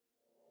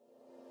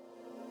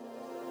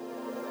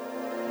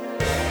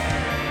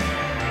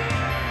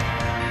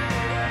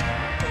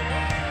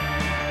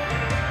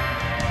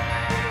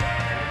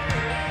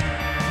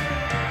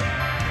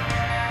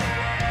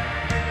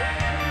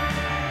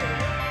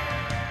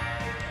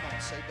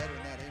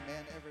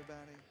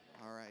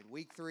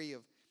week 3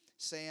 of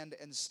Sand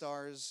and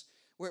Stars.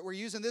 We're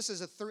using this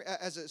as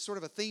a sort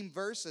of a theme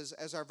verse,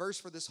 as our verse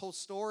for this whole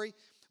story.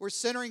 We're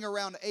centering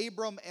around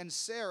Abram and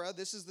Sarah.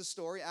 This is the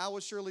story. I will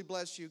surely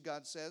bless you,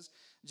 God says.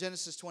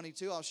 Genesis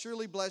 22, I'll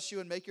surely bless you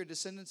and make your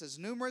descendants as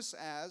numerous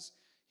as,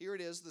 here it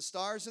is, the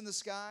stars in the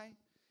sky, and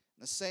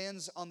the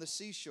sands on the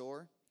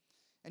seashore.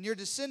 And your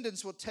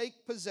descendants will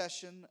take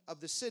possession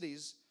of the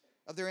cities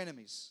of their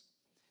enemies.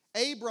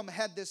 Abram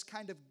had this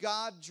kind of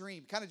God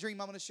dream, kind of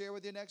dream I'm going to share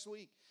with you next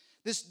week.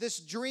 This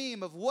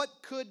dream of what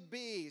could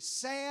be,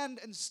 sand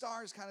and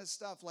stars kind of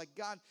stuff. Like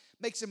God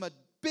makes him a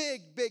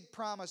big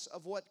promise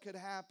of what could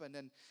happen.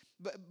 And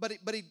but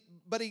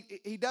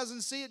he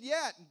doesn't see it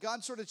yet.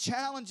 God sort of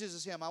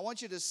challenges him. I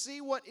want you to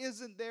see what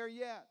isn't there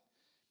yet.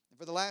 And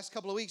for the last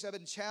couple of weeks, I've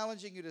been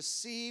challenging you to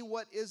see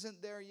what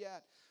isn't there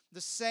yet.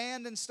 The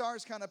sand and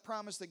stars kind of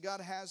promise that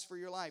God has for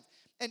your life.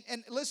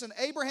 And listen,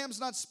 Abraham's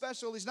not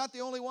special. He's not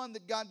the only one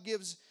that God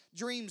gives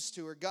dreams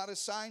to or God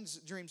assigns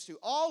dreams to.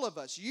 All of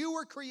us, you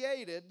were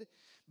created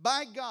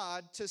by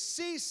God to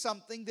see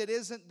something that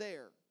isn't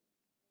there.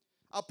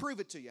 I'll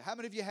prove it to you. How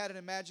many of you had an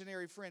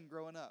imaginary friend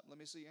growing up? Let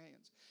me see your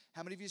hands.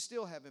 How many of you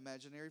still have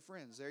imaginary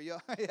friends? There you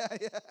are. Yeah.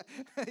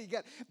 You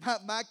got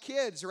my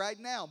kids right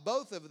now.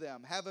 Both of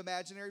them have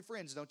imaginary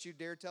friends. Don't you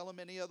dare tell them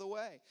any other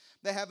way.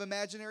 They have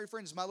imaginary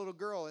friends. My little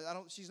girl,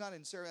 she's not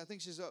in service. I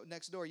think she's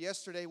next door.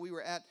 Yesterday we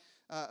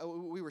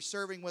were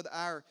serving with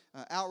our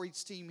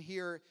outreach team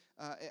here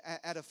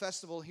at a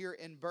festival here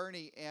in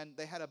Bernie, and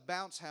they had a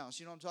bounce house.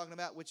 You know what I'm talking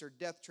about? Which are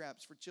death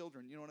traps for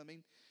children. You know what I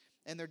mean?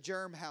 And they're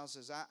germ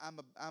houses. I'm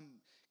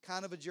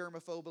kind of a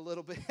germaphobe a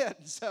little bit.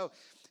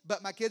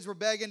 But my kids were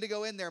begging to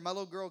go in there. My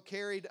little girl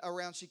carries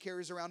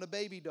around a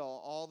baby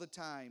doll all the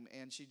time,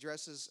 and she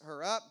dresses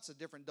her up. It's a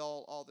different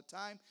doll all the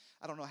time.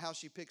 I don't know how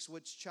she picks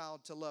which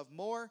child to love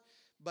more,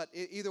 but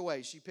either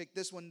way, she picked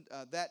this one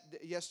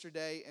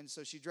yesterday, and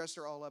so she dressed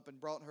her all up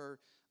and brought her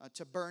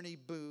to Bernie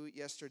Boo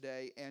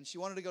yesterday, and she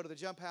wanted to go to the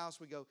jump house.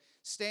 We go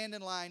stand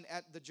in line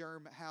at the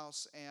germ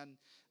house, and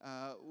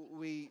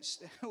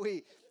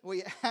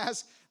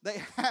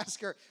they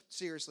ask her,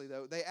 seriously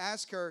though, they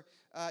ask her,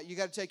 you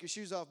got to take your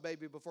shoes off,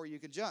 baby, before you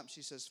can jump.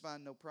 She says,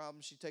 fine, no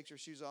problem. She takes her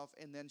shoes off,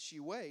 and then she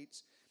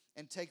waits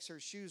and takes her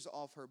shoes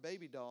off her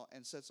baby doll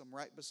and sets them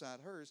right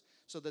beside hers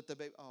so that the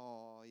baby,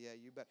 oh yeah,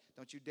 you bet.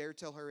 Don't you dare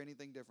tell her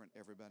anything different,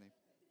 everybody.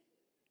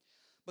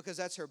 Because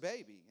that's her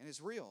baby, and it's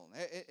real.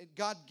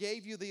 God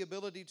gave you the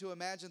ability to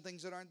imagine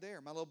things that aren't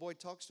there. My little boy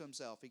talks to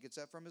himself. He gets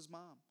that from his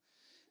mom.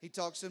 He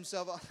talks to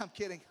himself. I'm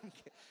kidding.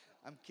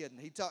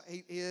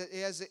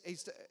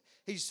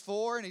 He's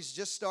 4, and he's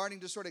just starting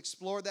to sort of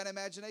explore that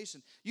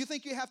imagination. You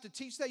think you have to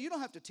teach that? You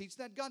don't have to teach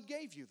that. God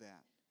gave you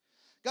that.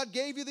 God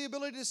gave you the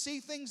ability to see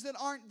things that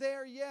aren't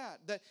there yet.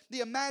 The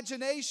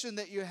imagination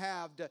that you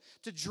have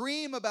to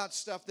dream about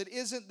stuff that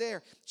isn't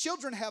there.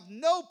 Children have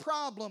no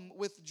problem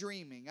with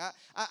dreaming.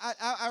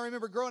 I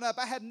remember growing up,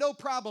 I had no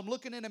problem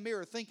looking in a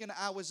mirror thinking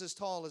I was as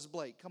tall as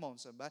Blake. Come on,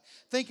 somebody.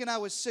 Thinking I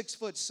was 6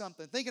 foot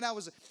something.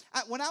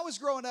 When I was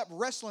growing up,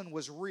 wrestling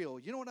was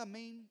real. You know what I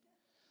mean?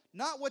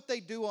 Not what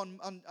they do on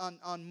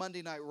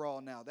Monday Night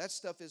Raw now. That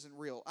stuff isn't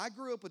real. I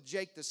grew up with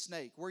Jake the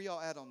Snake. Where y'all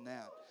at on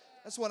that?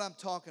 That's what I'm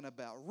talking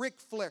about.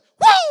 Ric Flair.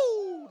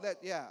 Woo!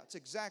 That's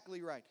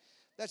exactly right.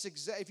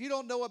 If you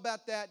don't know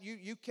about that,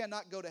 you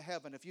cannot go to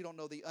heaven if you don't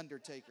know The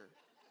Undertaker.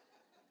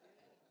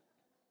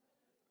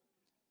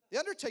 The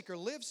Undertaker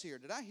lives here.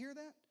 Did I hear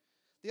that?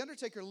 The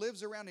Undertaker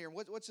lives around here.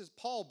 What's his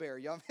Paul Bear?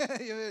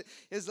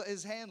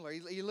 His handler.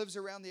 He lives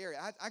around the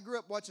area. I grew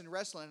up watching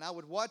wrestling, and I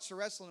would watch the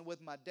wrestling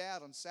with my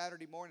dad on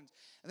Saturday mornings.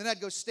 And then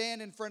I'd go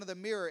stand in front of the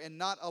mirror in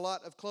not a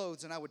lot of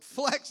clothes, and I would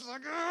flex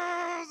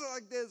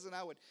like this, and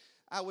I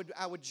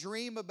would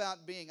dream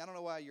about being, I don't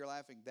know why you're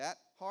laughing that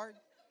hard.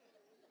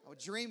 I would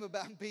dream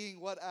about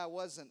being what I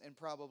wasn't and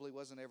probably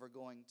wasn't ever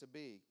going to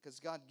be, because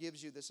God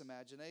gives you this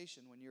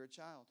imagination when you're a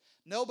child.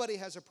 Nobody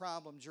has a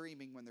problem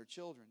dreaming when they're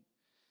children.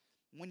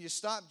 When you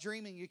stop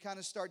dreaming, you kind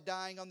of start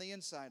dying on the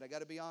inside. I got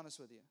to be honest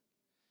with you.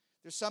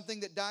 There's something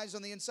that dies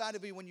on the inside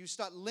of you when you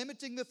start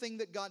limiting the thing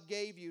that God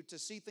gave you to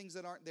see things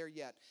that aren't there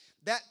yet.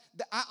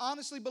 I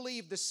honestly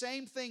believe the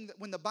same thing that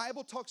when the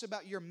Bible talks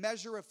about your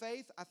measure of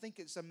faith, I think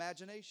it's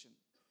imagination.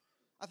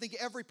 I think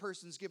every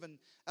person's given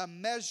a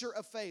measure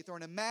of faith or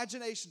an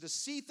imagination to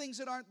see things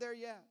that aren't there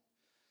yet.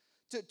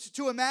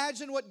 To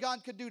imagine what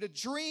God could do, to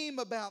dream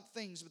about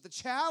things. But the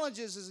challenge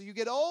is as you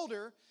get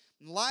older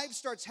and life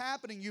starts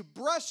happening, you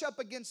brush up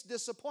against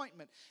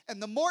disappointment.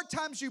 And the more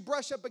times you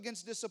brush up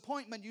against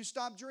disappointment, you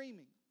stop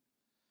dreaming.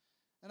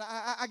 And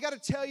I got to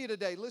tell you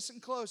today, listen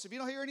close. If you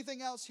don't hear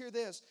anything else, hear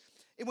this.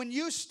 When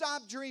you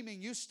stop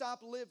dreaming, you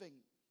stop living.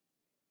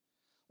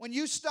 When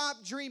you stop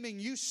dreaming,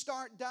 you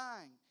start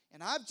dying.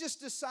 And I've just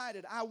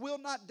decided I will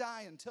not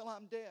die until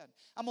I'm dead.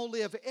 I'm going to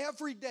live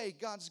every day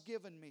God's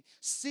given me,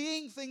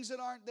 seeing things that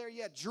aren't there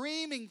yet,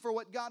 dreaming for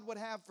what God would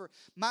have for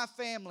my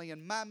family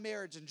and my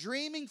marriage, and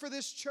dreaming for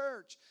this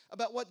church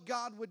about what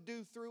God would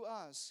do through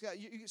us.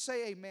 You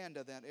say amen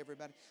to that,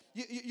 everybody.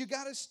 You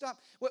got to stop.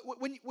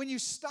 When you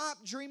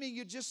stop dreaming,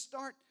 you just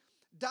start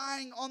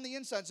dying on the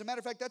inside. As a matter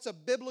of fact, that's a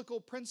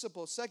biblical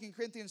principle. 2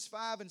 Corinthians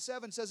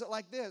 5:7 says it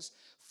like this.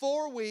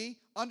 For we,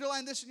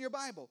 underline this in your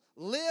Bible,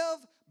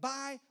 live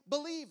by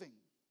believing.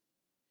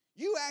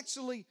 You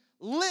actually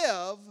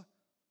live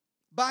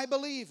by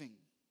believing.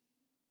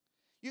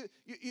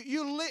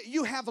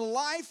 You have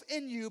life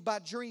in you by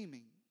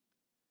dreaming.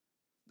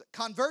 The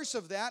converse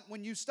of that,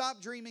 when you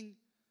stop dreaming,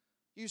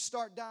 you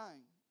start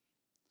dying.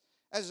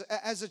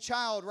 As a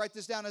child, write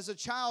this down. As a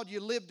child, you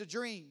lived a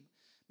dream.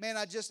 Man,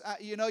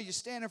 you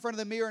stand in front of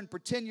the mirror and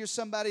pretend you're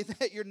somebody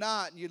that you're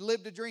not. And you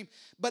lived a dream.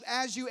 But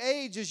as you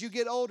age, as you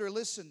get older,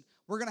 listen,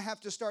 we're going to have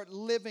to start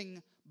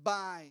living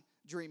by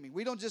dreaming.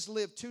 We don't just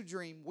live to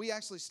dream. We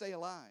actually stay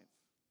alive.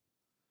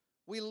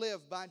 We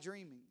live by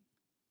dreaming.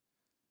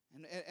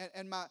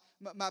 And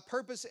my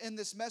purpose in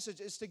this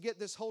message is to get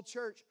this whole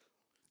church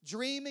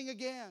dreaming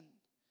again,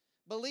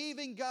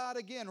 believing God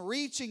again,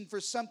 reaching for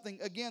something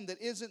again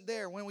that isn't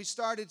there. When we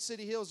started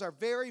City Hills, our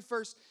very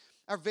first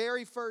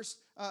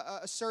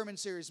sermon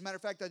series. As a matter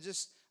of fact,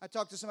 I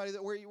talked to somebody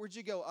that where'd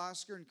you go,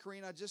 Oscar and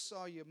Karina? I just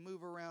saw you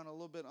move around a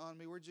little bit on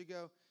me. Where'd you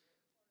go?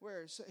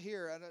 Where?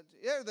 Here.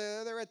 Yeah,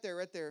 they're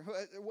right there.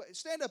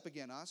 Stand up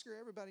again, Oscar.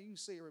 Everybody, you can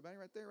see everybody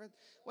right there.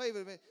 Wave a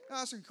minute.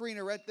 Oscar and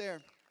Karina right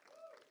there.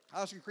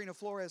 Oscar and Karina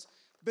Flores,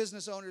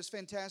 business owners,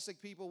 fantastic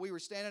people. We were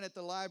standing at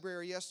the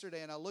library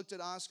yesterday, and I looked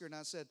at Oscar and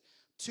I said,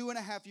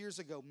 2.5 years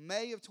ago,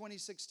 May of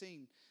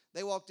 2016,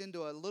 they walked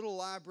into a little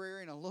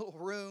library in a little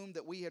room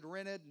that we had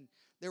rented, and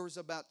there was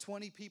about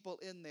 20 people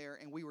in there,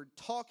 and we were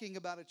talking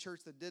about a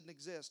church that didn't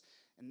exist.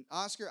 And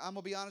Oscar, I'm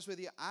going to be honest with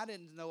you, I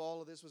didn't know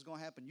all of this was going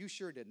to happen. You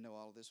sure didn't know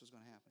all of this was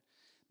going to happen.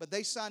 But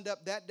they signed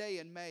up that day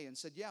in May and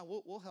said, yeah,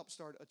 we'll help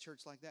start a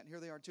church like that. And here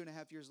they are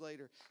 2.5 years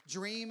later,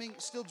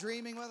 still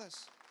dreaming with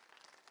us.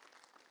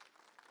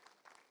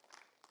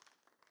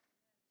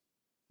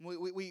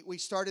 We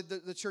started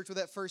the church with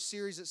that first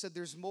series that said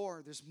there's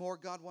more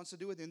God wants to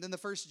do with you. And then the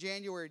first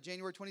January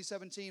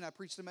 2017, I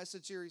preached a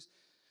message series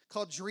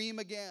called Dream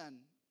Again.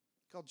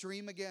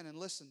 And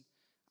listen,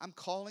 I'm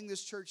calling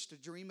this church to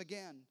dream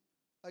again.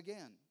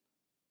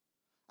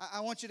 I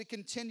want you to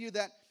continue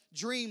that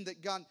dream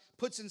that God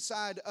puts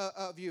inside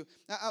of you.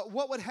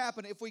 What would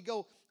happen if we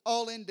go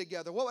all in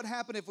together? What would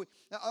happen if we,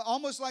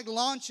 almost like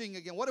launching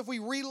again, what if we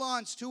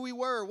relaunched who we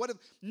were? What if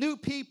new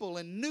people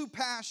and new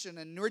passion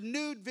and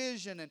renewed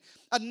vision and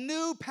a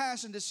new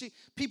passion to see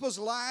people's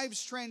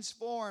lives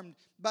transformed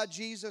by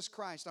Jesus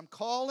Christ? I'm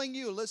calling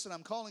you, listen,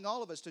 I'm calling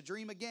all of us to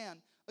dream again.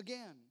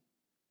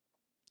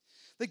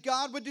 That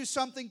God would do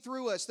something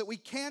through us, that we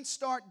can't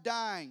start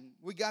dying.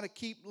 We got to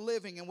keep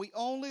living, and we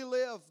only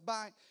live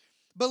by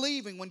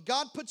believing. When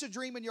God puts a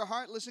dream in your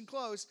heart, listen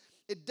close,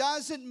 it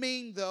doesn't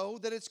mean, though,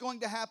 that it's going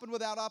to happen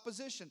without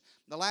opposition.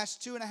 The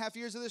last 2.5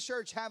 years of this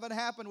church haven't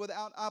happened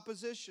without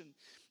opposition.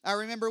 I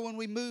remember when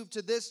we moved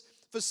to this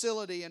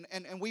facility, and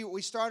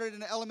we started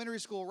an elementary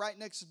school right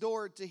next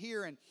door to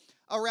here, and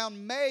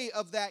around May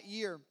of that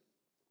year,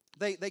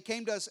 they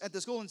came to us at the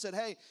school and said,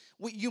 hey,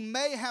 you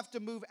may have to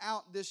move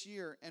out this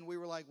year. And we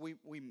were like, we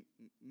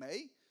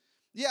may?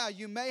 Yeah,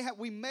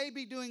 we may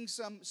be doing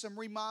some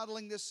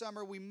remodeling this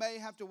summer. We may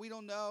have to, we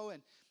don't know.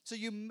 And so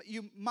you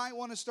might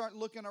want to start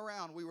looking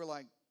around. We were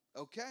like,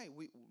 okay,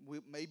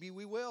 maybe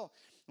we will.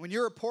 When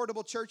you're a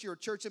portable church, you're a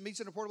church that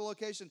meets in a portable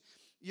location,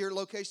 your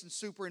location's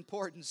super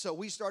important. So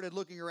we started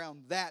looking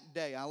around that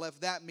day. I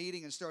left that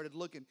meeting and started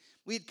looking.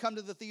 We had come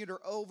to the theater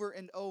over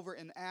and over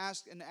and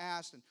asked and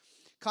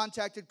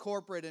contacted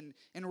corporate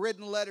and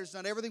written letters,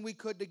 done everything we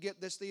could to get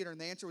this theater. And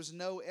the answer was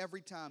no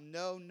every time.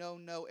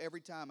 No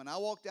every time. And I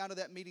walked out of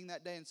that meeting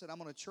that day and said, I'm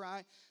going to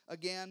try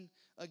again.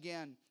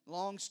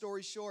 Long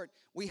story short,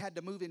 we had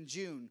to move in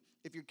June.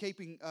 If you're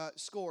keeping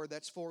score,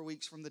 that's 4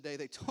 weeks from the day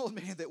they told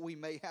me that we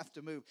may have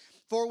to move.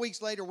 4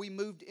 weeks later, we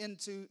moved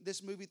into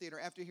this movie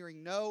theater after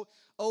hearing no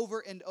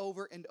over and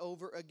over and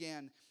over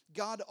again.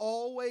 God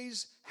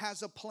always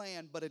has a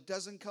plan, but it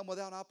doesn't come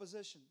without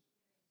opposition.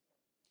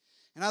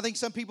 And I think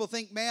some people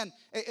think, man,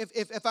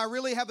 if I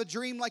really have a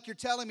dream like you're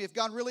telling me, if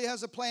God really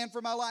has a plan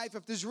for my life,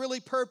 if there's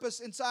really purpose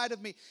inside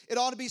of me, it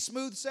ought to be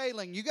smooth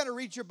sailing. You got to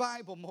read your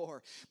Bible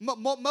more.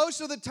 Most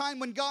of the time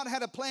when God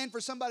had a plan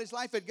for somebody's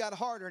life, it got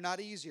harder,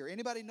 not easier.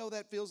 Anybody know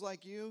that feels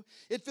like you?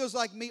 It feels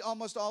like me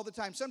almost all the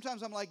time.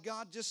 Sometimes I'm like,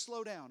 God, just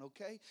slow down,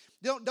 okay?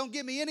 Don't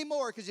give me any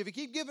more, because if you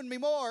keep giving me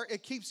more,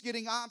 it keeps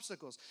getting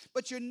obstacles.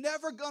 But you're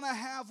never going to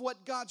have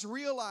what God's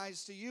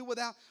realized to you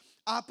without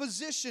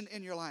opposition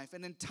in your life.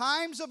 And in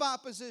times of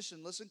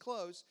opposition, listen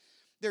close,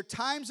 there are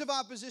times of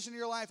opposition in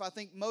your life, I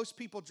think most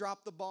people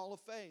drop the ball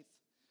of faith.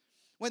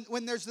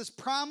 When there's this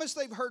promise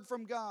they've heard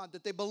from God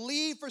that they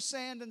believe for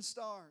sand and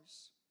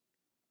stars,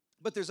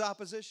 but there's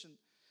opposition.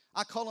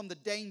 I call them the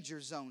danger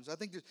zones. I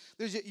think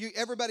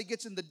everybody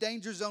gets in the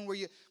danger zone where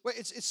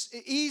it's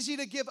easy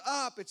to give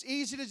up. It's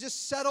easy to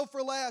just settle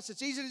for less.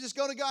 It's easy to just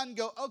go to God and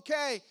go,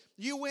 okay,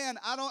 you win.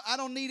 I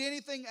don't need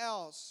anything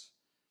else.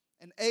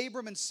 And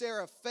Abram and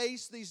Sarah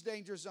face these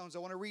danger zones. I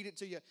want to read it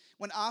to you.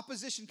 When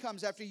opposition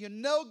comes, after you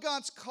know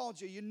God's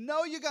called you, you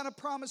know you got a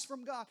promise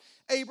from God.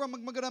 Abram,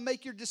 I'm going to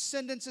make your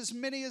descendants as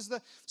many as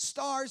the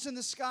stars in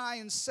the sky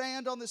and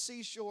sand on the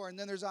seashore. And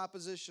then there's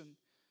opposition.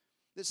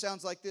 This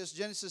sounds like this.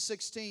 Genesis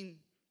 16.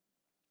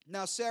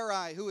 Now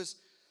Sarai, who is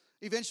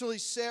eventually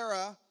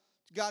Sarah,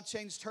 God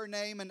changed her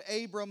name, and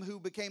Abram, who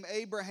became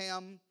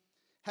Abraham,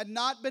 had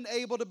not been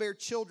able to bear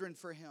children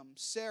for him.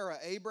 Sarah,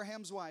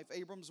 Abraham's wife,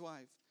 Abram's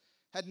wife,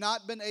 had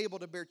not been able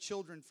to bear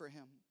children for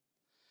him.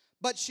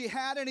 But she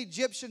had an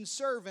Egyptian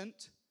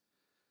servant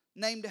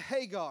named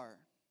Hagar.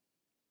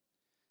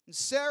 And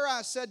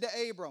Sarai said to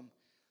Abram,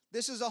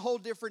 this is a whole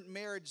different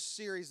marriage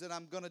series that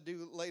I'm going to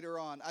do later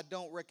on. I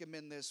don't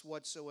recommend this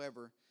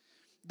whatsoever.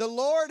 The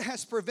Lord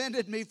has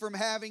prevented me from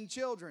having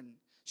children.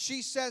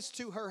 She says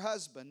to her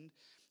husband,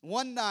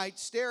 one night,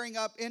 staring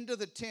up into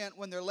the tent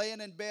when they're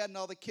laying in bed and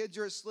all the kids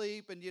are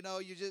asleep, and you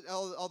just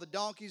all the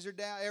donkeys are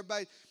down.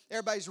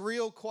 Everybody's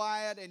real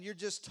quiet, and you're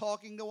just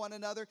talking to one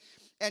another,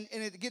 and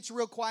it gets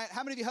real quiet.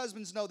 How many of you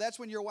husbands know that's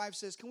when your wife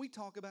says, "Can we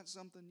talk about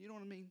something?" You know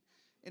what I mean?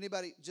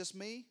 Anybody? Just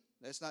me?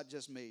 That's not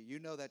just me. You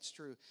know that's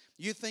true.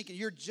 You thinking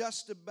you're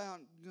just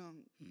about.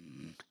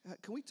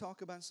 Can we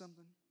talk about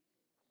something?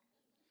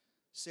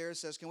 Sarah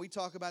says, "Can we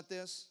talk about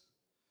this?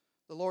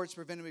 The Lord's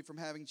prevented me from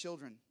having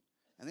children."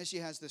 And then she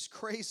has this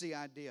crazy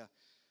idea.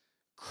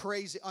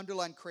 Crazy,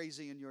 underline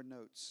crazy in your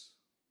notes.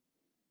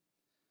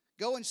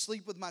 Go and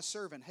sleep with my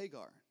servant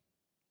Hagar.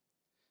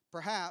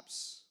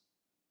 Perhaps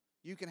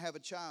you can have a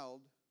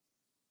child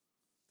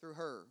through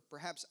her.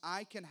 Perhaps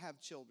I can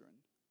have children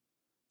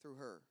through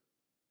her.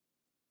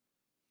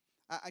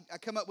 I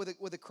come up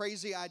with a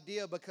crazy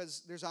idea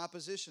because there's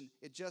opposition.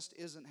 It just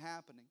isn't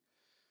happening.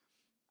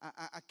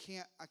 I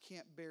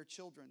can't bear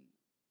children.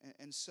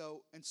 And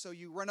so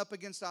you run up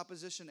against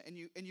opposition,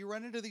 and you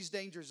run into these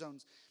danger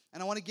zones.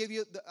 And I want to give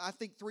you, I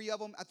think 3 of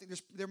them. I think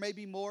there may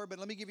be more, but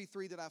let me give you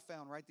 3 that I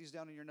found. Write these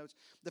down in your notes.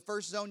 The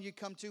first zone you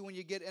come to when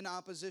you get in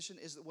opposition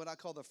is what I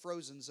call the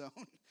frozen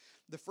zone.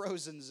 The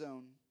frozen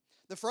zone.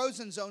 The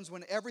frozen zone is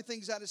when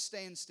everything's at a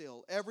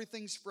standstill,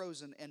 everything's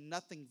frozen, and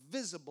nothing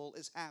visible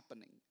is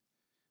happening.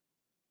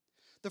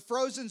 The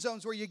frozen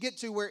zones where you get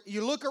to where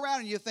you look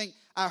around and you think,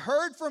 I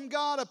heard from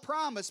God a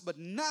promise, but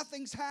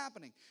nothing's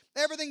happening.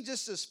 Everything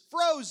just is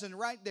frozen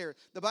right there.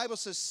 The Bible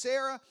says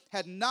Sarah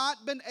had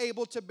not been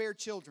able to bear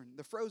children.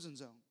 The frozen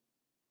zone.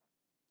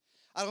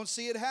 I don't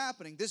see it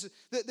happening.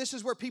 This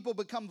is where people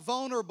become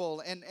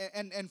vulnerable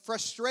and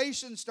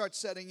frustration starts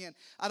setting in.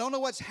 I don't know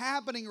what's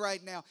happening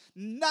right now.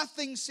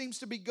 Nothing seems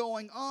to be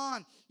going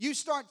on. You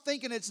start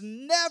thinking it's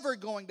never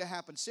going to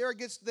happen. Sarah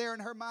gets there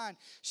in her mind.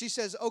 She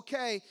says,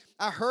 okay,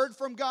 I heard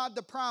from God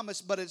the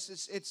promise, but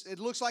it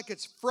looks like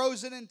it's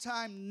frozen in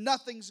time.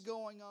 Nothing's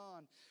going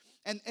on.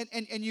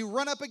 And you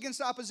run up against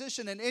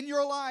opposition. And in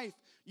your life,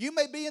 you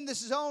may be in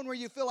this zone where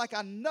you feel like,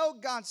 I know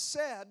God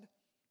said,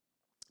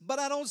 but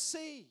I don't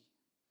see.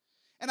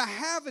 And I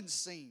haven't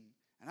seen.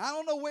 And I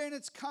don't know when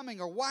it's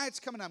coming or why it's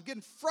coming. I'm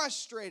getting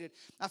frustrated.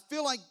 I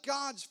feel like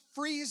God's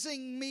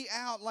freezing me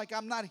out, like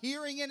I'm not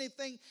hearing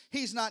anything.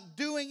 He's not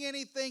doing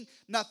anything.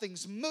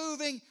 Nothing's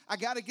moving. I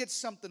got to get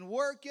something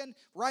working.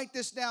 Write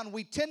this down.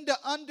 We tend to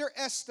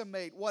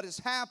underestimate what is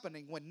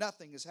happening when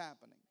nothing is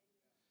happening.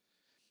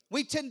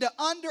 We tend to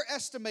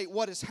underestimate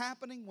what is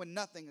happening when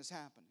nothing is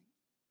happening.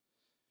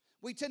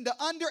 We tend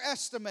to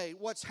underestimate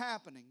what's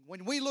happening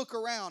when we look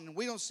around and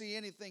we don't see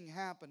anything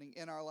happening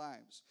in our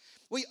lives.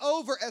 We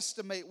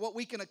overestimate what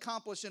we can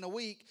accomplish in a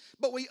week,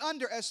 but we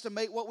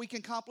underestimate what we can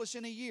accomplish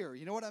in a year.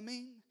 You know what I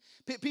mean?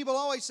 People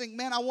always think,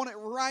 man, I want it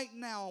right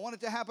now. I want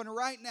it to happen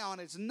right now,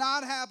 and it's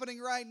not happening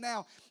right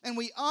now. And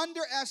we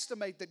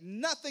underestimate that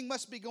nothing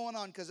must be going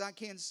on because I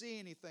can't see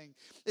anything.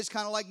 It's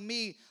kind of like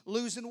me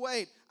losing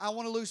weight. I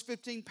want to lose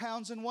 15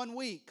 pounds in 1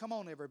 week. Come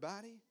on,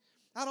 everybody.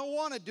 I don't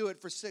want to do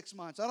it for 6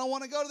 months. I don't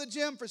want to go to the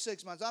gym for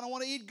 6 months. I don't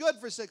want to eat good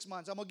for 6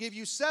 months. I'm going to give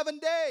you 7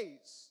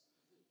 days.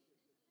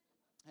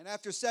 And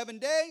after 7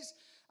 days,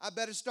 it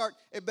better start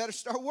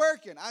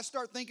working. I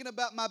start thinking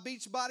about my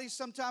beach body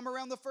sometime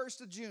around the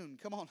 1st of June.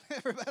 Come on,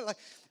 everybody.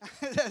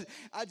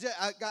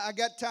 I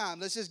got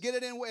time. Let's just get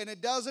it in. And it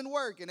doesn't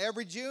work. And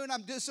every June,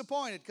 I'm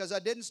disappointed because I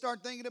didn't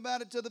start thinking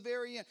about it till the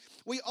very end.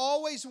 We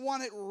always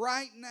want it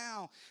right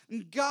now.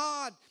 And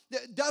God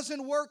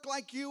doesn't work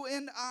like you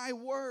and I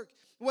work.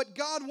 What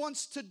God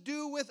wants to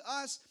do with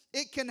us,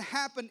 it can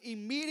happen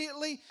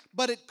immediately,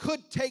 but it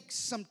could take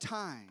some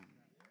time.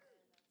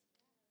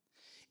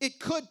 It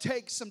could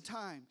take some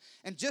time.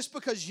 And just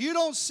because you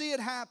don't see it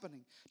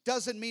happening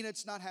doesn't mean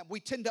it's not happening. We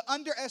tend to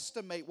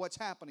underestimate what's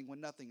happening when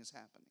nothing is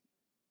happening.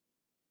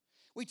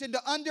 We tend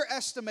to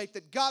underestimate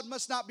that God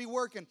must not be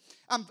working.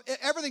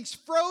 Everything's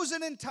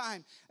frozen in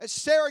time. As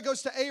Sarah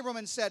goes to Abram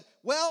and said,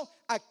 well,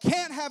 I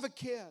can't have a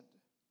kid.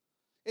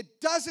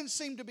 It doesn't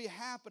seem to be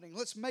happening.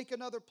 Let's make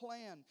another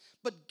plan.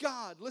 But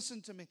God,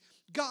 listen to me,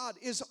 God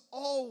is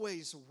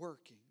always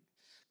working.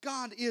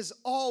 God is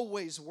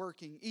always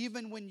working,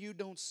 even when you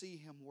don't see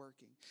Him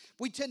working.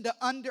 We tend to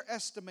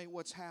underestimate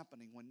what's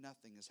happening when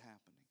nothing is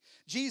happening.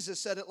 Jesus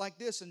said it like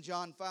this in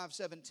John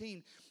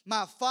 5:17.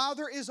 My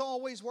Father is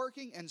always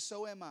working, and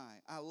so am I.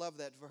 I love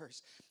that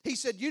verse. He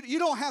said, you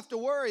don't have to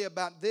worry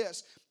about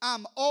this.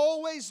 I'm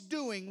always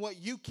doing what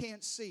you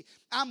can't see.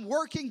 I'm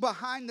working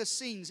behind the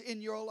scenes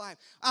in your life.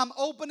 I'm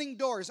opening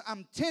doors.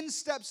 I'm 10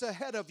 steps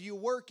ahead of you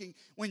working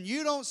when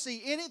you don't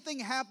see anything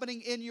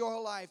happening in your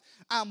life.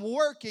 I'm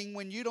working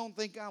when you don't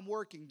think I'm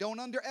working. Don't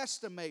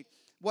underestimate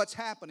what's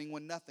happening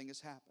when nothing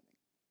is happening.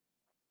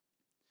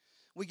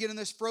 We get in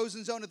this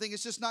frozen zone and think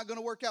it's just not going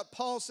to work out.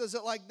 Paul says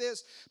it like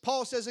this.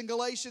 Paul says in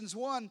Galatians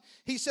 1,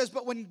 he says,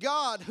 but when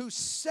God, who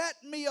set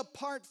me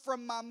apart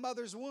from my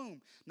mother's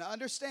womb. Now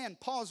understand,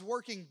 Paul's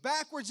working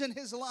backwards in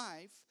his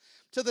life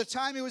to the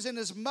time he was in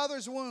his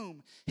mother's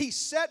womb. He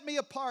set me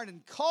apart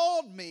and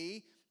called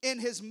me in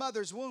his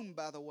mother's womb,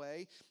 by the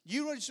way.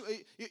 You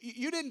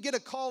didn't get a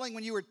calling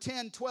when you were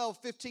 10, 12,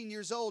 15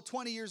 years old,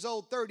 20 years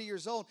old, 30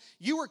 years old.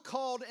 You were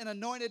called and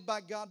anointed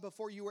by God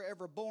before you were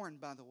ever born,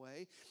 by the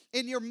way.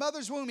 In your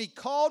mother's womb, he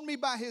called me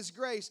by his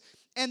grace.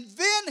 And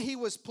then he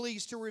was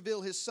pleased to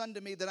reveal his son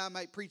to me that I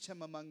might preach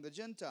him among the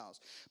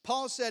Gentiles.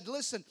 Paul said,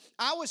 listen,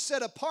 I was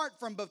set apart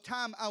from the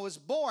time I was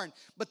born,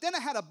 but then I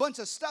had a bunch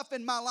of stuff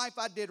in my life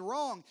I did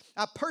wrong.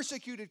 I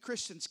persecuted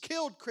Christians,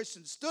 killed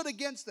Christians, stood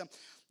against them.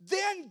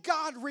 Then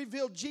God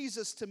revealed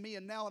Jesus to me,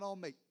 and now it all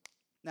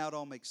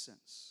makes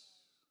sense.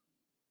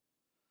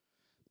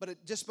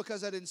 But just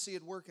because I didn't see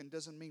it working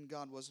doesn't mean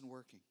God wasn't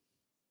working.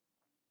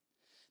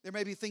 There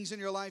may be things in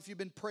your life you've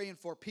been praying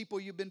for, people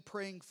you've been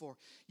praying for.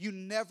 You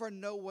never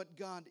know what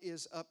God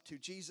is up to.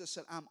 Jesus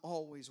said, I'm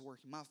always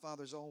working. My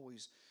Father's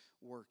always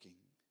working.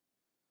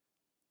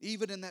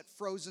 Even in that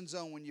frozen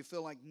zone when you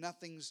feel like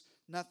nothing's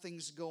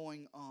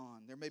going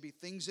on. There may be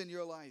things in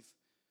your life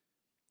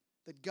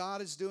that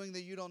God is doing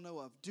that you don't know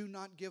of. Do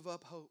not give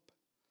up hope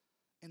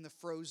in the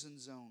frozen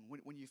zone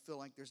when you feel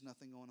like there's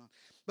nothing going on.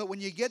 But when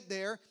you get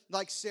there,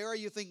 like Sarah,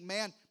 you think,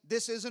 man,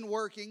 this isn't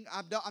working.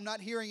 I'm not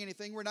hearing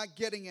anything. We're not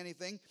getting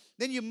anything.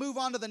 Then you move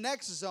on to the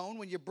next zone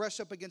when you brush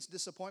up against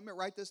disappointment.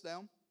 Write this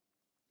down.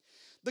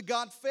 The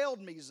God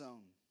failed me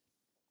zone.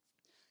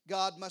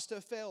 God must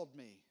have failed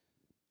me.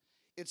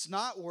 It's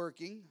not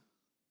working.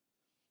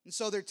 And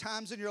so there are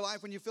times in your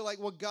life when you feel like,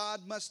 well,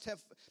 God messed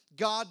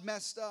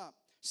up.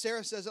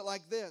 Sarah says it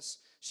like this.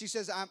 She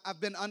says,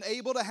 I've been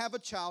unable to have a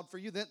child for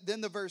you.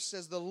 Then the verse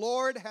says, the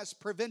Lord has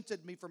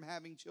prevented me from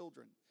having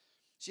children.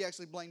 She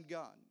actually blamed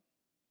God.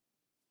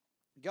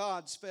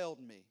 God's failed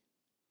me.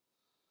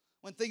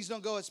 When things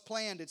don't go as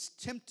planned, it's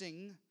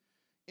tempting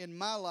in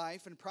my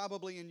life and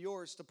probably in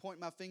yours to point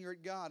my finger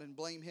at God and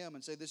blame Him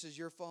and say, this is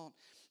your fault.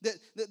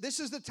 This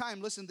is the time,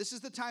 listen, this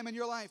is the time in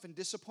your life and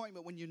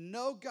disappointment when you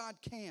know God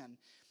can,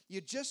 you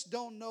just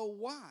don't know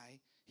why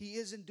He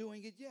isn't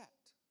doing it yet.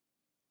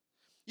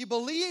 You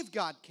believe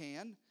God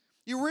can,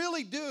 you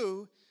really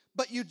do,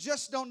 but you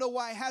just don't know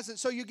why He hasn't.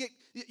 So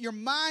your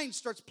mind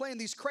starts playing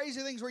these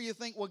crazy things where you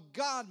think, well,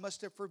 God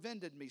must have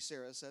prevented me,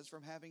 Sarah says,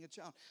 from having a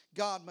child.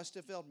 God must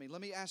have failed me.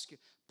 Let me ask you,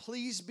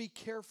 please be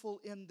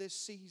careful in this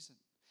season.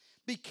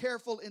 Be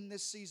careful in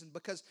this season,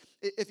 because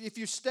if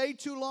you stay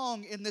too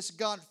long in this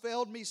God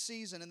failed me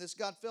season, in this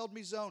God failed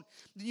me zone,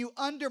 then you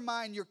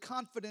undermine your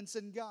confidence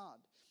in God.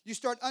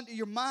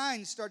 Your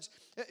mind starts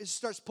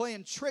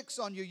playing tricks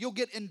on you. You'll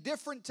get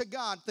indifferent to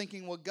God,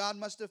 thinking, well, God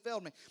must have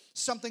failed me.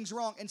 Something's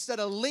wrong. Instead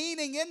of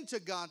leaning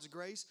into God's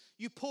grace,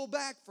 you pull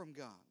back from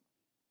God.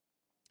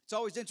 It's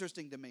always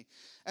interesting to me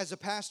as a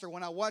pastor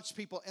when I watch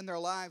people in their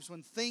lives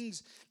when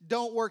things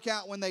don't work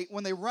out, when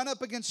they run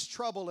up against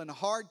trouble and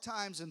hard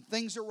times and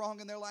things are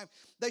wrong in their life,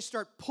 they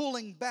start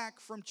pulling back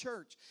from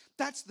church.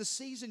 That's the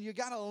season you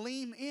got to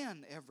lean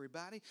in,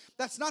 everybody.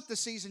 That's not the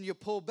season you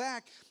pull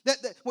back.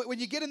 When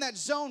you get in that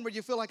zone where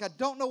you feel like, I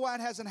don't know why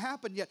it hasn't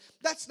happened yet,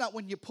 that's not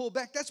when you pull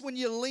back. That's when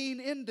you lean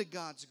into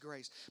God's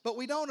grace. But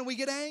we don't, and we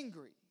get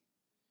angry.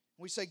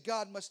 We say,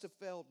 God must have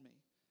failed me.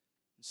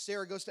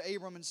 Sarah goes to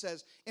Abram and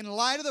says, in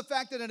light of the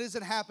fact that it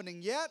isn't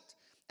happening yet,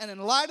 and in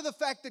light of the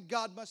fact that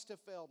God must have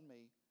failed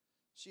me,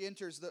 she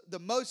enters the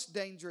most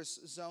dangerous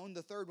zone.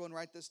 The third one,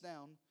 write this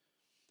down,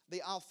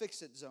 the I'll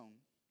fix it zone.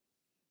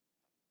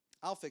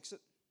 I'll fix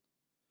it.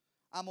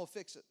 I'm going to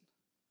fix it.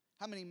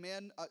 How many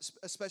men,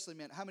 especially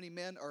men, how many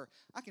men are,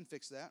 I can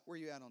fix that. Where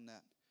are you at on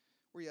that?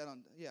 Where are you at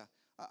on, yeah,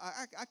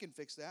 I can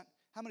fix that.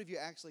 How many of you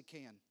actually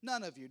can?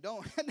 None of you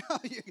don't. No,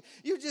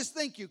 you just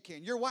think you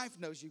can. Your wife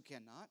knows you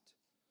cannot.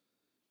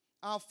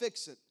 I'll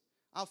fix it.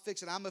 I'll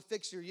fix it. I'm a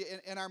fixer.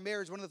 In our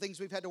marriage, one of the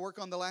things we've had to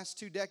work on the last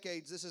 2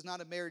 decades, this is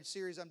not a marriage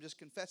series, I'm just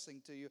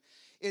confessing to you,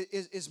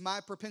 is my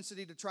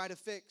propensity to try to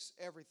fix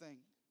everything.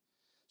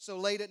 So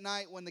late at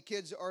night when the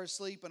kids are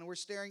asleep and we're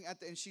staring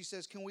at and she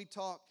says, can we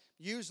talk?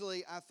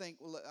 Usually I think,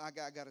 well, I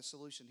got a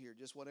solution here.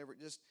 Just whatever.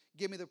 Just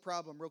give me the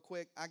problem real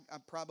quick. I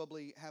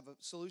probably have a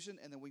solution,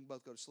 and then we can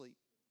both go to sleep.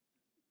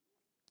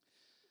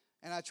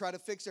 And I try to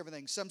fix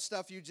everything. Some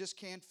stuff you just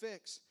can't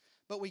fix.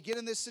 But we get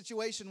in this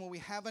situation when we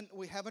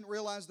haven't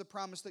realized the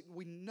promise that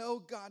we know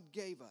God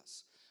gave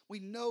us. We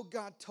know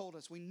God told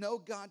us. We know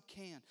God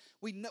can.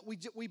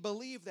 We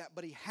believe that,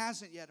 but He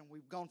hasn't yet. And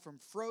we've gone from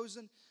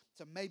frozen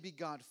to maybe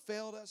God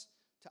failed us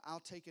to I'll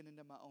take it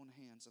into my own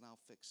hands and I'll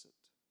fix it.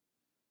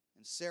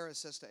 And Sarah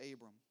says to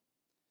Abram,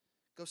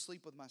 go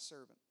sleep with my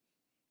servant.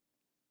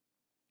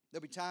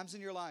 There'll be times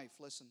in your life,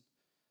 listen,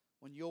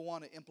 when you'll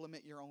want to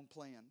implement your own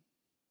plan.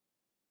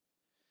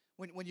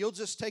 When you'll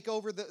just take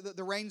over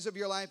the reins of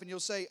your life and you'll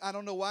say, I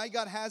don't know why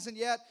God hasn't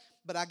yet,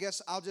 but I guess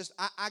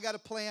I got a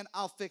plan,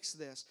 I'll fix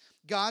this.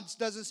 God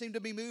doesn't seem to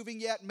be moving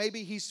yet.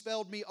 Maybe He's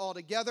failed me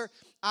altogether.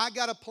 I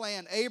got a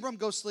plan. Abram,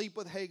 go sleep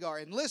with Hagar.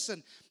 And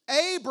listen,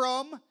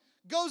 Abram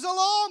goes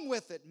along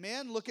with it.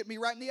 Men, look at me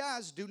right in the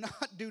eyes. Do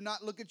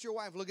not look at your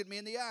wife. Look at me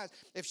in the eyes.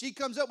 If she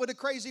comes up with a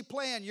crazy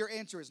plan, your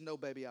answer is, no,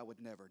 baby, I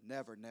would never.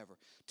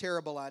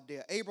 Terrible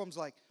idea. Abram's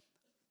like,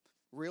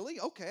 really?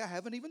 Okay, I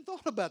haven't even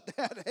thought about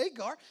that.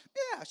 Hagar,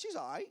 yeah, she's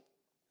all right.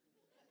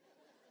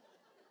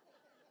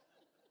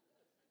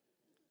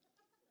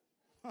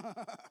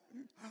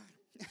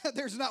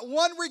 There's not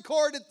one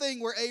recorded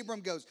thing where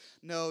Abram goes,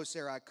 no,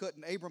 Sarah, I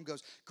couldn't. Abram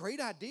goes, great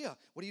idea.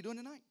 What are you doing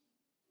tonight?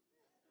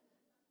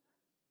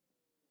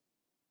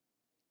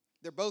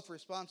 They're both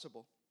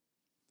responsible.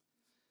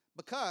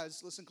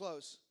 Because, listen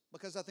close,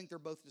 because I think they're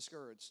both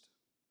discouraged.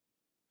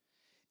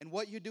 And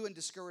what you do in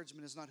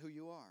discouragement is not who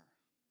you are.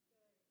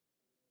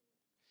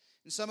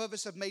 And some of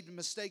us have made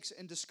mistakes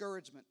in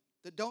discouragement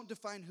that don't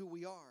define who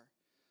we are.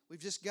 We've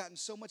just gotten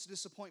so much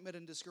disappointment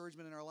and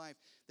discouragement in our life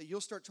that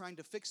you'll start trying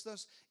to fix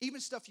this, even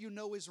stuff you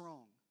know is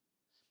wrong.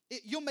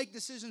 You'll make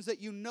decisions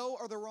that you know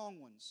are the wrong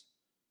ones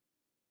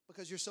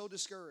because you're so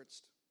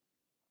discouraged.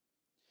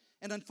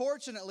 And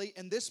unfortunately,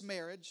 in this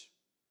marriage,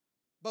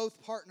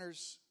 both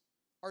partners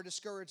are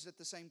discouraged at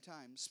the same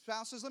time.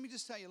 Spouses, let me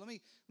just tell you, let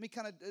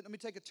me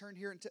take a turn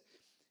here and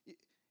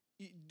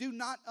do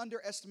not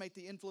underestimate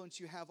the influence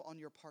you have on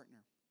your partner.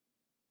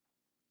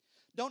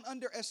 Don't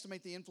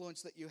underestimate the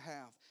influence that you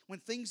have. When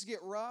things get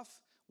rough,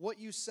 what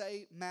you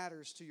say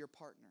matters to your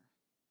partner.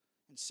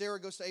 And Sarah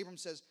goes to Abram and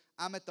says,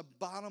 I'm at the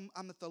bottom,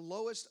 I'm at the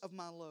lowest of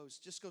my lows.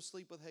 Just go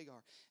sleep with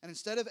Hagar. And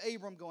instead of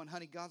Abram going,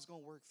 honey, God's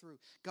going to work through.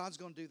 God's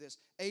going to do this.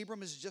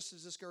 Abram is just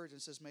as discouraged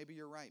and says, maybe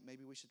you're right.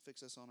 Maybe we should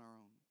fix this on our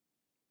own.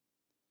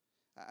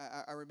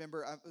 I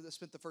remember I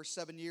spent the first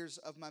 7 years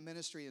of my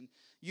ministry in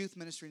youth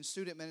ministry and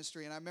student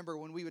ministry. And I remember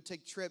when we would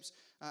take trips,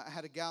 I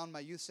had a gal on my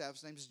youth staff.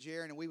 His name is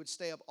Jaron, and we would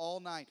stay up all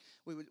night.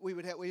 We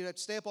would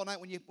stay up all night.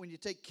 When you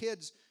take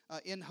kids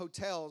in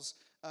hotels,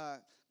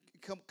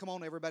 come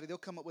on, everybody. They'll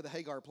come up with a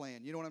Hagar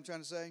plan. You know what I'm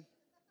trying to say?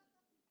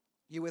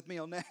 You with me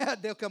on that?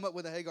 They'll come up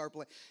with a Hagar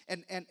plan.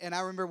 And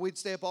I remember we'd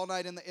stay up all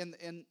night in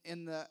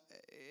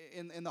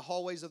the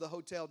hallways of the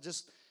hotel,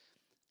 just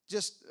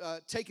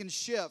taking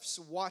shifts,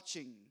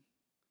 watching,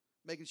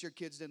 making sure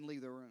kids didn't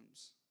leave their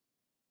rooms.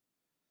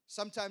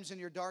 Sometimes in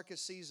your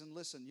darkest season,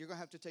 listen, you're going to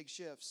have to take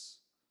shifts.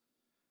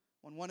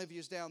 When one of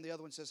you is down, the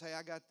other one says, hey,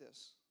 I got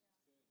this.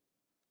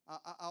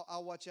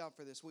 I'll watch out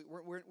for this.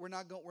 We're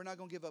not going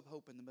to give up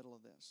hope in the middle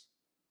of this.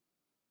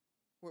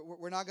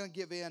 We're not going to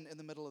give in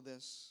the middle of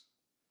this.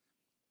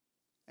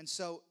 And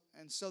so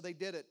they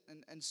did it.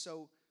 And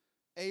so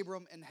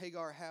Abram and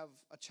Hagar have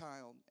a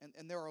child.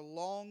 And there are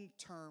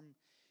long-term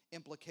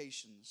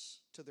implications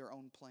to their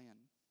own plan.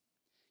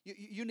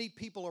 You need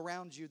people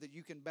around you that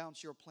you can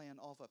bounce your plan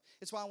off of.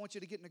 It's why I want you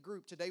to get in a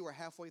group. Today we're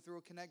halfway through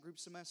a Connect group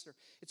semester.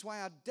 It's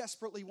why I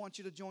desperately want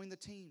you to join the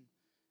team.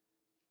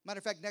 Matter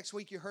of fact, next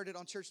week you heard it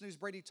on Church News.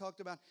 Brady talked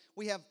about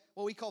we have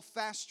what we call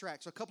fast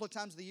tracks. So a couple of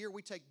times of the year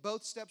we take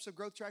both steps of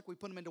Growth Track. We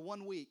put them into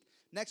 1 week.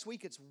 Next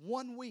week it's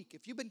 1 week.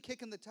 If you've been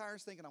kicking the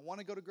tires thinking I want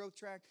to go to Growth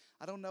Track,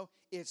 I don't know.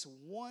 It's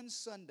one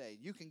Sunday.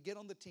 You can get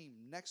on the team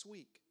next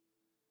week.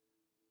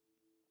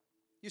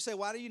 You say,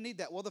 why do you need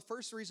that? Well, the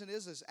first reason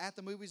is At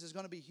the Movies is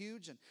going to be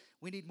huge, and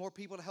we need more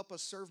people to help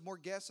us serve more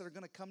guests that are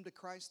going to come to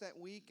Christ that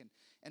week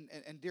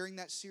and during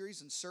that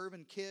series, and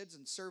serving kids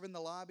and serve in the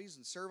lobbies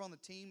and serve on the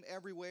team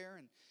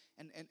everywhere,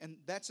 and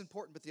that's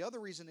important. But the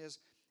other reason is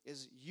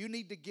you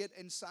need to get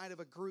inside of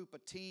a group, a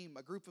team,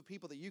 a group of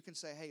people that you can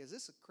say, hey, is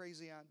this a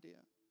crazy idea?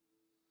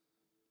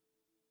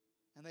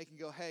 And they can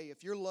go, hey,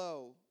 if you're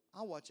low,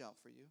 I'll watch out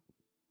for you.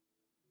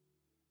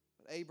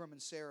 But Abram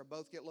and Sarah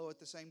both get low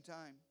at the same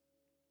time.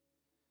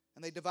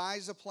 And they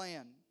devise a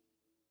plan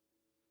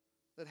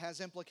that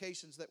has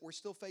implications that we're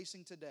still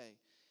facing today.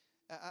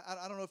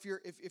 I don't know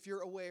if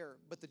you're aware,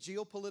 but the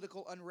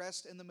geopolitical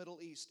unrest in the Middle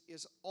East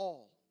is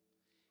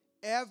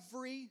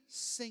every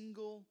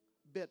single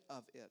bit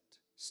of it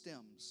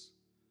stems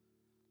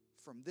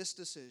from this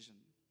decision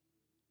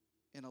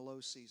in a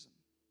low season.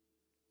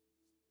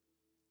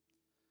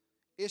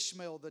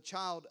 Ishmael, the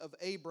child of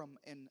Abram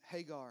and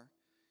Hagar,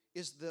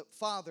 is the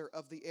father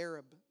of the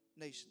Arab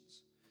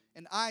nations.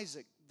 And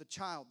Isaac,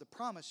 the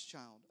promised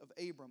child of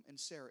Abram and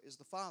Sarah, is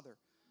the father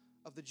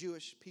of the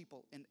Jewish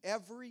people. In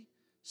every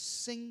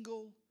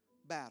single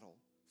battle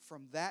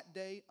from that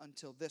day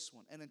until this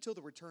one, and until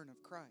the return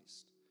of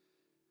Christ,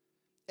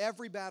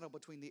 every battle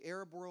between the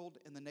Arab world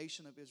and the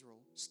nation of Israel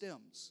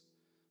stems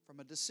from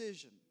a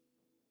decision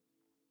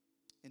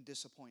in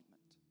disappointment.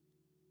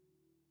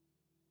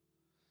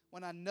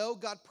 When I know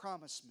God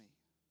promised me,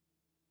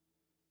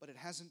 but it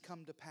hasn't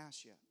come to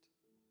pass yet,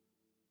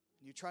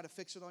 and you try to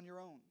fix it on your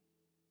own,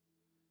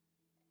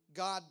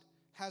 God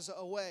has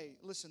a way.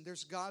 Listen,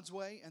 there's God's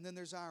way and then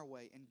there's our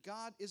way. And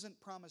God isn't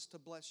promised to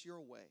bless your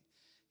way.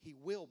 He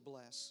will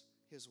bless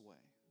His way.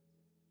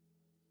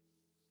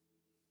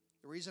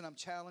 The reason I'm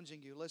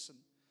challenging you, listen,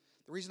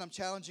 the reason I'm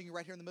challenging you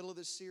right here in the middle of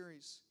this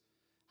series,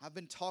 I've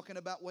been talking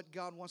about what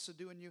God wants to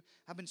do in you.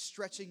 I've been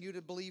stretching you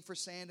to believe for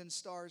sand and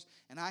stars,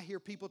 and I hear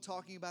people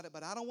talking about it,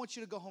 but I don't want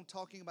you to go home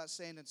talking about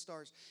sand and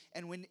stars.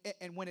 And when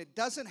it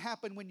doesn't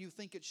happen when you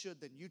think it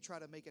should, then you try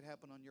to make it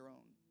happen on your own.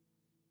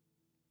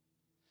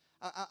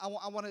 I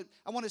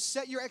want to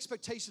set your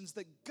expectations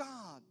that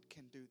God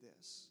can do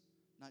this,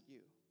 not you.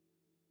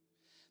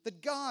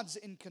 That God's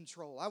in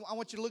control. I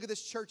want you to look at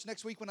this church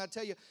next week when I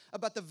tell you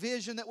about the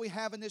vision that we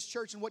have in this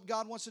church and what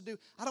God wants to do.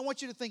 I don't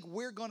want you to think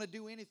we're going to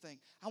do anything.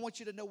 I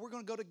want you to know we're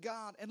going to go to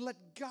God and let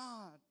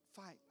God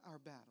fight our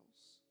battles.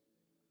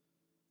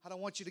 I don't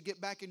want you to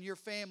get back in your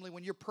family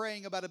when you're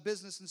praying about a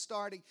business and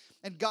starting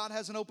and God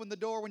hasn't opened the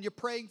door, when you're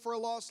praying for a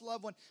lost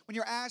loved one, when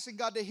you're asking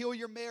God to heal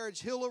your marriage,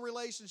 heal a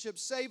relationship,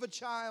 save a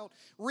child,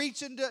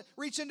 reach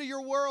into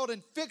your world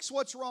and fix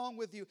what's wrong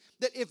with you.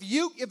 That if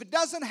it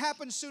doesn't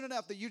happen soon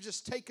enough, that you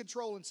just take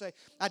control and say,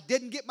 I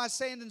didn't get my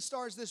sand and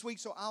stars this week,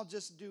 so I'll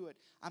just do it.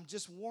 I'm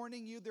just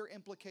warning you there are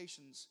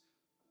implications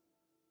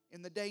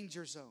in the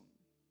danger zone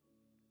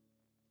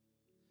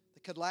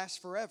that could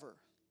last forever.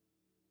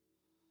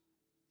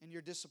 In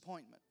your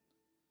disappointment,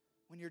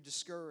 when you're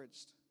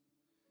discouraged,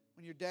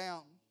 when you're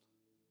down,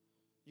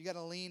 you got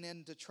to lean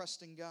into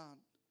trusting God.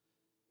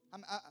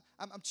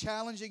 I'm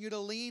challenging you to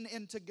lean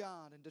into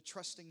God and to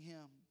trusting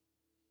Him.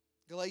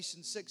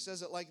 Galatians 6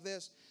 says it like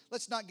this: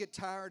 let's not get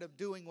tired of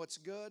doing what's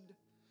good.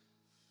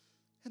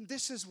 And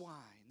this is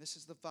why, and this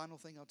is the final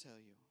thing I'll tell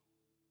you,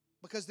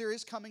 because there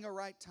is coming a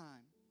right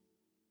time.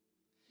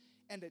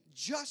 And at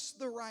just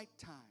the right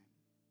time,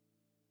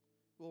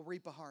 we'll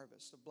reap a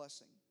harvest of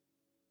blessing.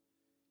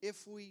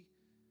 If we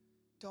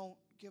don't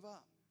give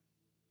up.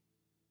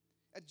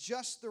 At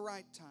just the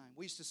right time.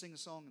 We used to sing a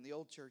song in the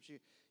old church. You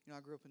know, I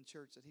grew up in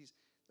church that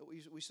we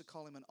used to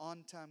call Him an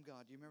on-time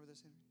God. Do you remember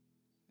this, Henry?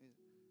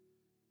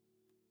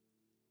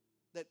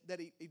 Yeah. That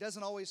he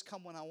doesn't always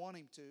come when I want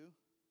Him to,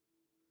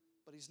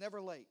 but He's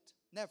never late.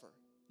 Never.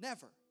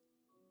 Never.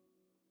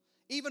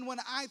 Even when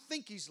I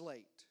think He's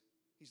late,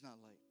 He's not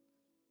late.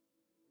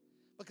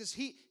 Because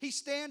He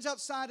stands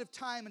outside of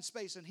time and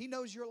space, and He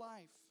knows your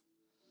life.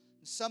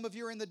 Some of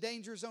you are in the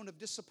danger zone of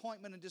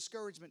disappointment and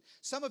discouragement.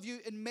 Some of you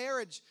in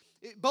marriage,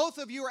 both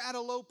of you are at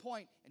a low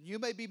point, and you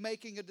may be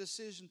making a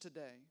decision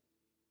today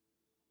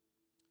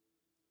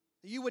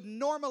that you would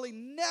normally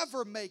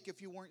never make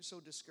if you weren't so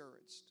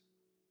discouraged.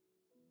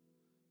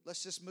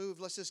 Let's just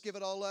move. Let's just give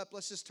it all up.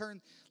 Let's just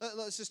turn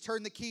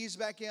the keys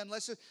back in.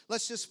 Let's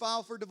just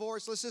file for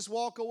divorce. Let's just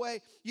walk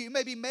away. You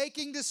may be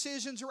making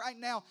decisions right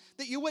now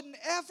that you wouldn't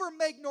ever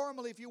make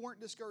normally if you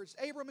weren't discouraged.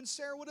 Abram and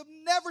Sarah would have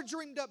never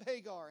dreamed up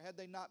Hagar had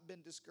they not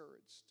been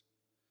discouraged.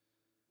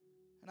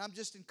 And I'm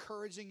just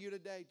encouraging you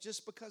today,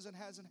 just because it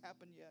hasn't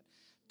happened yet,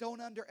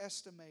 don't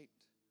underestimate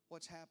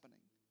what's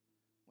happening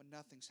when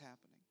nothing's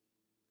happening.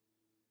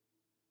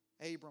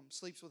 Abram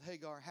sleeps with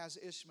Hagar, has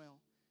Ishmael.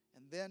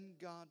 And then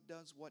God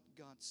does what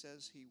God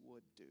says He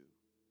would do.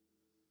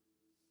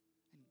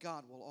 And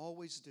God will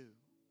always do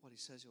what He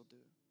says He'll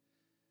do.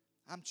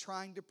 I'm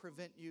trying to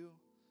prevent you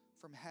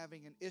from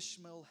having an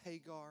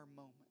Ishmael-Hagar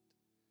moment.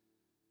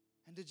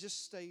 And to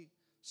just stay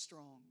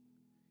strong.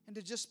 And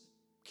to just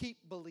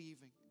keep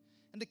believing.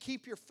 And to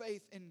keep your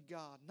faith in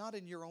God, not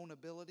in your own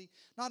ability,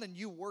 not in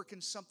you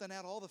working something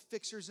out, all the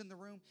fixers in the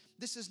room.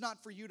 This is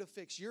not for you to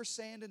fix. Your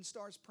sand and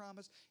stars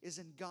promise is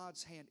in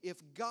God's hand.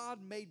 If God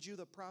made you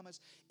the promise,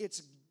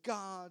 it's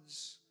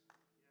God's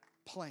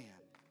plan.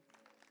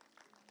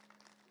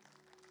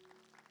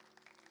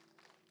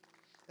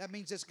 That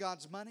means it's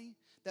God's money.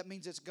 That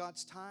means it's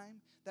God's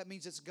time. That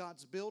means it's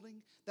God's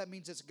building. That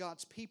means it's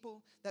God's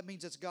people. That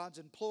means it's God's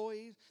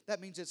employees.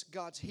 That means it's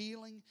God's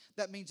healing.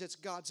 That means it's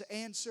God's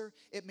answer.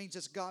 It means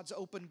it's God's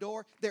open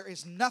door. There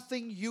is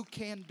nothing you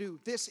can do.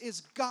 This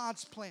is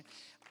God's plan.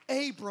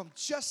 Abram,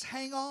 just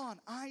hang on.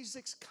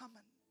 Isaac's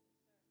coming.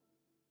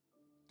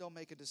 Don't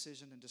make a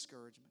decision in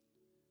discouragement.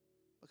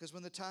 Because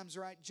when the time's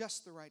right,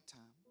 just the right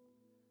time,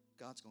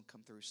 God's going to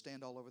come through.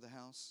 Stand all over the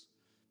house.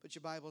 Put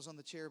your Bibles on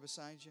the chair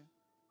beside you.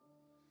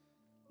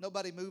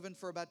 Nobody moving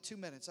for about 2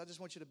 minutes. I just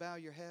want you to bow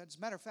your heads.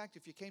 Matter of fact,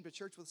 if you came to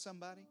church with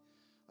somebody,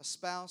 a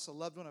spouse, a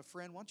loved one, a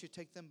friend, why don't you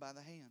take them by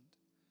the hand?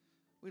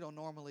 We don't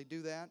normally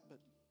do that, but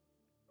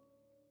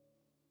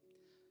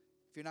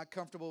if you're not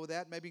comfortable with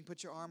that, maybe you can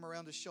put your arm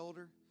around his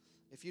shoulder.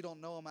 If you don't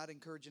know him, I'd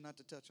encourage you not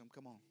to touch him.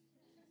 Come on.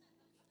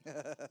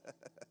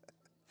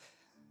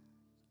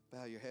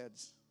 Bow your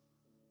heads.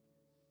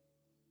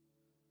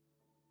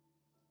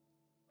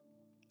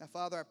 Now,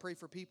 Father, I pray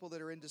for people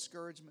that are in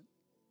discouragement.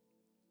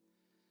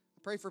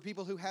 Pray for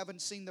people who haven't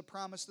seen the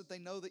promise that they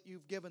know that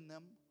you've given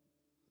them.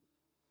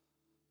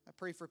 I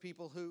pray for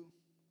people who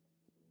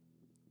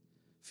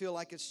feel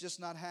like it's just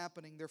not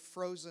happening. They're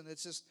frozen.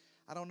 It's just,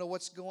 I don't know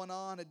what's going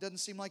on. It doesn't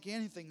seem like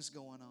anything's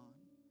going on.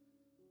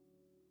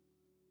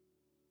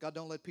 God,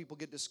 don't let people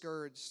get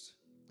discouraged.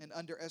 and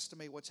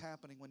underestimate what's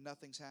happening when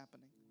nothing's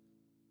happening.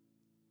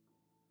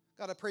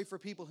 God, I pray for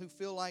people who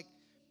feel like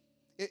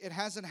it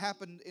hasn't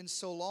happened in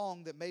so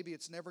long that maybe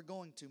it's never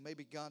going to.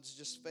 Maybe God's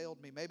just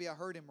failed me. Maybe I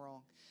heard Him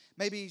wrong.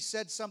 Maybe He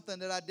said something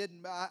that I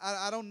didn't.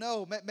 I don't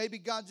know. Maybe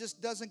God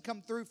just doesn't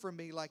come through for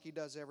me like He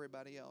does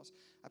everybody else.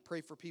 I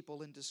pray for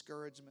people in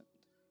discouragement,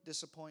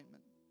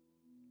 disappointment.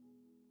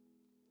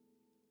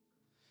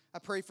 I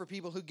pray for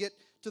people who get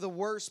to the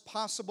worst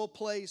possible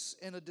place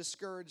in a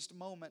discouraged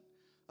moment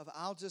of,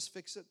 I'll just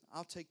fix it.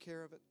 I'll take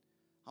care of it.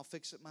 I'll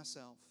fix it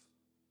myself.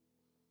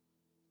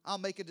 I'll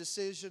make a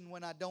decision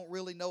when I don't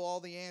really know all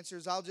the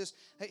answers. I'll just,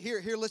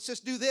 here, let's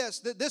just do this.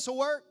 This will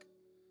work.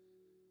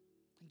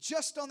 And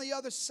just on the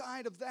other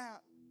side of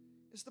that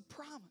is the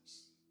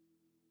promise.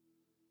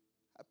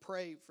 I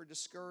pray for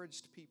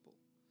discouraged people,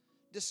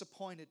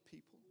 disappointed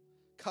people,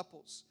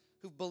 couples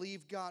who've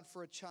believed God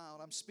for a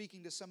child. I'm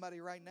speaking to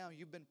somebody right now.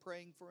 You've been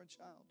praying for a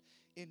child.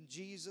 In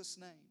Jesus'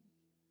 name,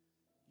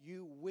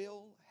 you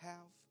will have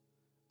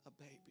a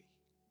baby.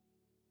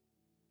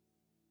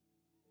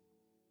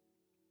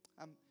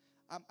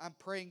 I'm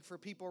praying for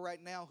people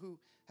right now who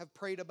have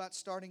prayed about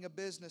starting a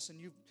business,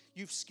 and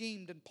you've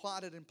schemed and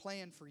plotted and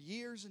planned for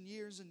years and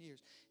years and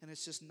years, and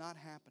it's just not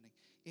happening.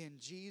 In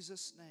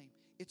Jesus' name,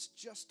 it's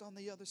just on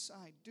the other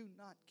side. Do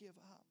not give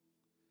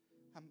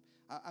up.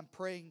 I'm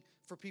praying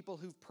for people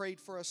who've prayed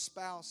for a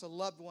spouse, a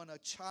loved one, a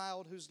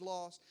child who's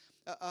lost,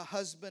 a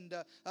husband,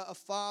 a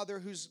father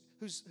who's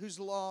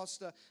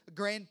lost,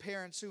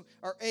 grandparents who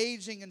are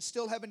aging and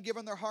still haven't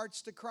given their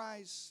hearts to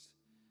Christ.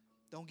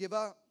 Don't give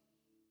up.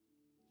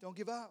 Don't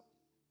give up.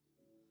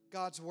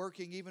 God's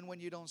working even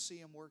when you don't see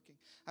Him working.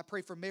 I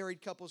pray for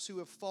married couples who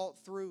have fought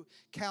through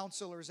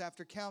counselors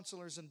after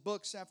counselors and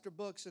books after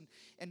books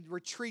and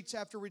retreats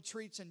after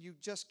retreats, and you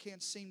just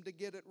can't seem to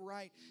get it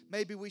right.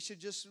 Maybe we should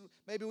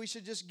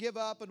just give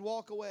up and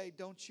walk away.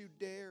 Don't you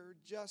dare.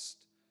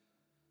 Just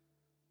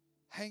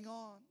hang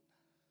on.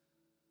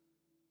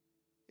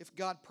 If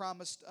God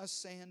promised us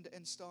sand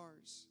and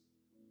stars,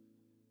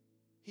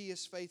 He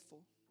is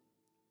faithful.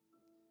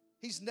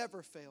 He's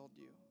never failed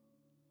you,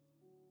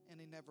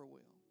 and He never will.